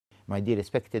My dear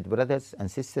respected brothers and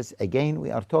sisters, again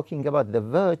we are talking about the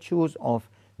virtues of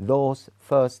those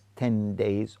first 10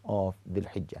 days of Dhul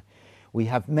Hijjah. We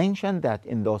have mentioned that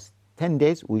in those 10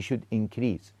 days we should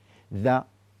increase the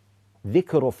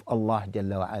dhikr of Allah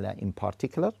Jalla wa Ala in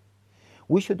particular.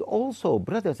 We should also,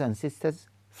 brothers and sisters,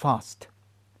 fast.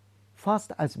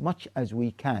 Fast as much as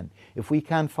we can. If we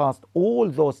can fast all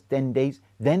those 10 days,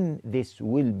 then this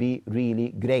will be really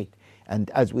great. And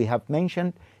as we have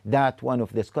mentioned, that one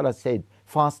of the scholars said,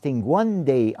 fasting one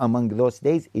day among those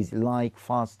days is like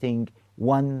fasting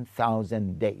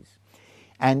 1,000 days.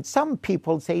 And some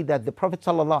people say that the Prophet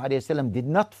ﷺ did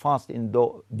not fast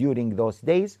during those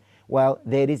days. Well,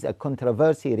 there is a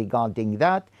controversy regarding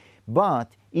that.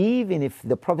 But even if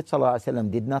the Prophet ﷺ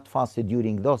did not fast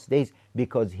during those days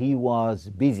because he was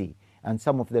busy, and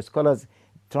some of the scholars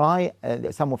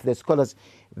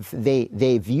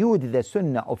they viewed the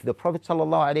sunnah of the Prophet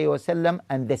ﷺ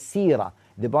and the seerah,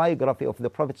 the biography of the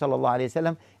Prophet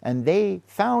ﷺ, and they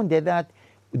found that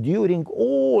during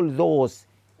all those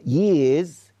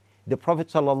years the Prophet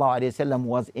ﷺ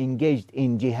was engaged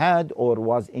in jihad or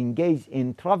was engaged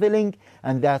in traveling,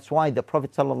 and that's why the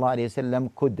Prophet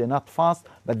ﷺ could not fast.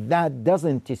 But that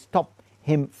doesn't stop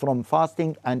him from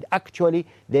fasting, and actually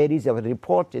there is a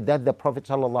report that the Prophet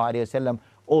ﷺ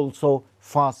also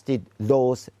fasted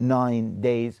those 9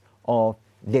 days of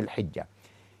Dhul Hijjah.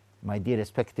 My dear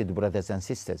respected brothers and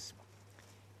sisters,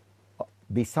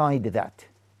 beside that,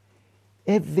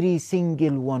 every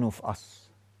single one of us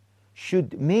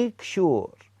should make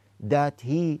sure that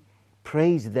he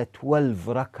prays the 12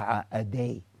 rak'ah a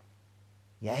day.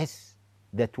 Yes,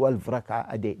 the 12 rak'ah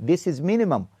a day. This is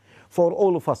minimum for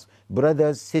all of us,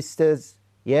 brothers, sisters,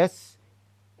 yes,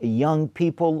 young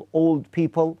people, old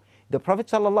people. The Prophet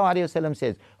ﷺ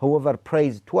says, whoever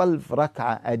prays 12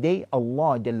 rak'ah a day,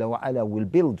 Allah Jalla wa Ala will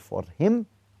build for him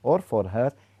or for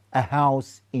her a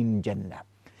house in Jannah.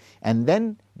 And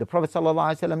then the Prophet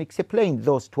ﷺ explained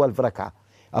those 12 rak'ah.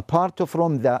 Apart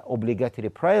from the obligatory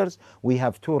prayers, we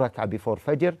have 2 rak'ah before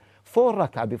Fajr, 4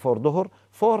 rak'ah before Dhuhr,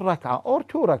 4 rak'ah or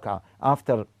 2 rak'ah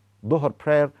after Dhuhr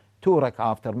prayer, 2 rak'ah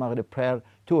after Maghrib prayer,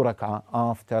 2 rak'ah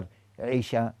after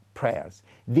Isha prayers.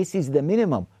 This is the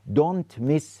minimum. Don't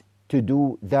miss to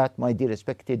do that, my dear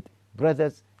respected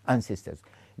brothers and sisters.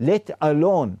 Let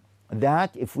alone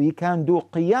that if we can do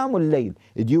Qiyamul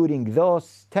Layl during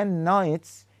those 10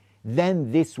 nights,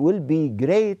 then this will be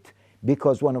great,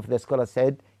 because one of the scholars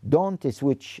said, don't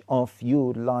switch off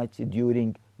your lights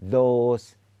during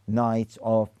those nights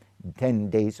of 10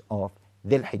 days of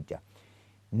Dhul Hijjah.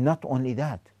 Not only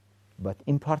that, but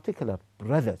in particular,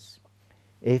 brothers,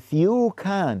 if you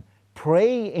can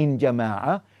pray in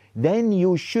Jama'ah, then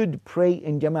you should pray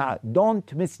in Jama'ah.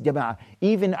 Don't miss Jama'ah.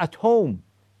 Even at home,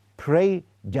 pray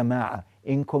Jama'ah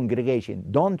in congregation.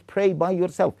 Don't pray by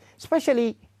yourself,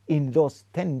 especially in those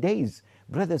 10 days.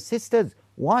 Brothers, sisters,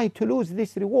 why to lose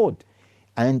this reward?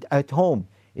 And at home,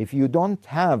 if you don't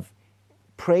have,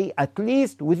 pray at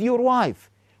least with your wife,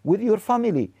 with your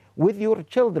family, with your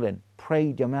children.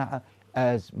 Pray Jama'ah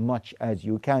as much as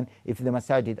you can. If the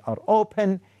masajid are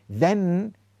open,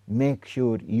 then make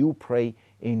sure you pray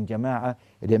in Jama'ah.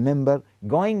 Remember,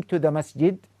 going to the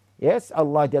masjid, yes,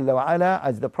 Allah Jalla wa Ala,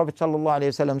 as the Prophet Sallallahu Alaihi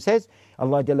Wasallam says,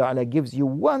 Allah Jalla wa Ala gives you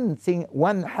one thing,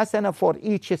 one hasana for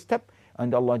each step,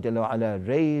 and Allah Jalla wa Ala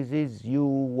raises you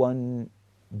 1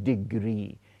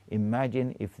 degree.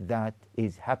 Imagine if that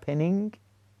is happening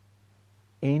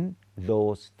in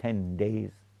those 10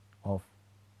 days of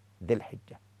Dhul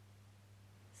Hijjah.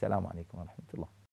 Assalamu alaikum wa rahmatullah.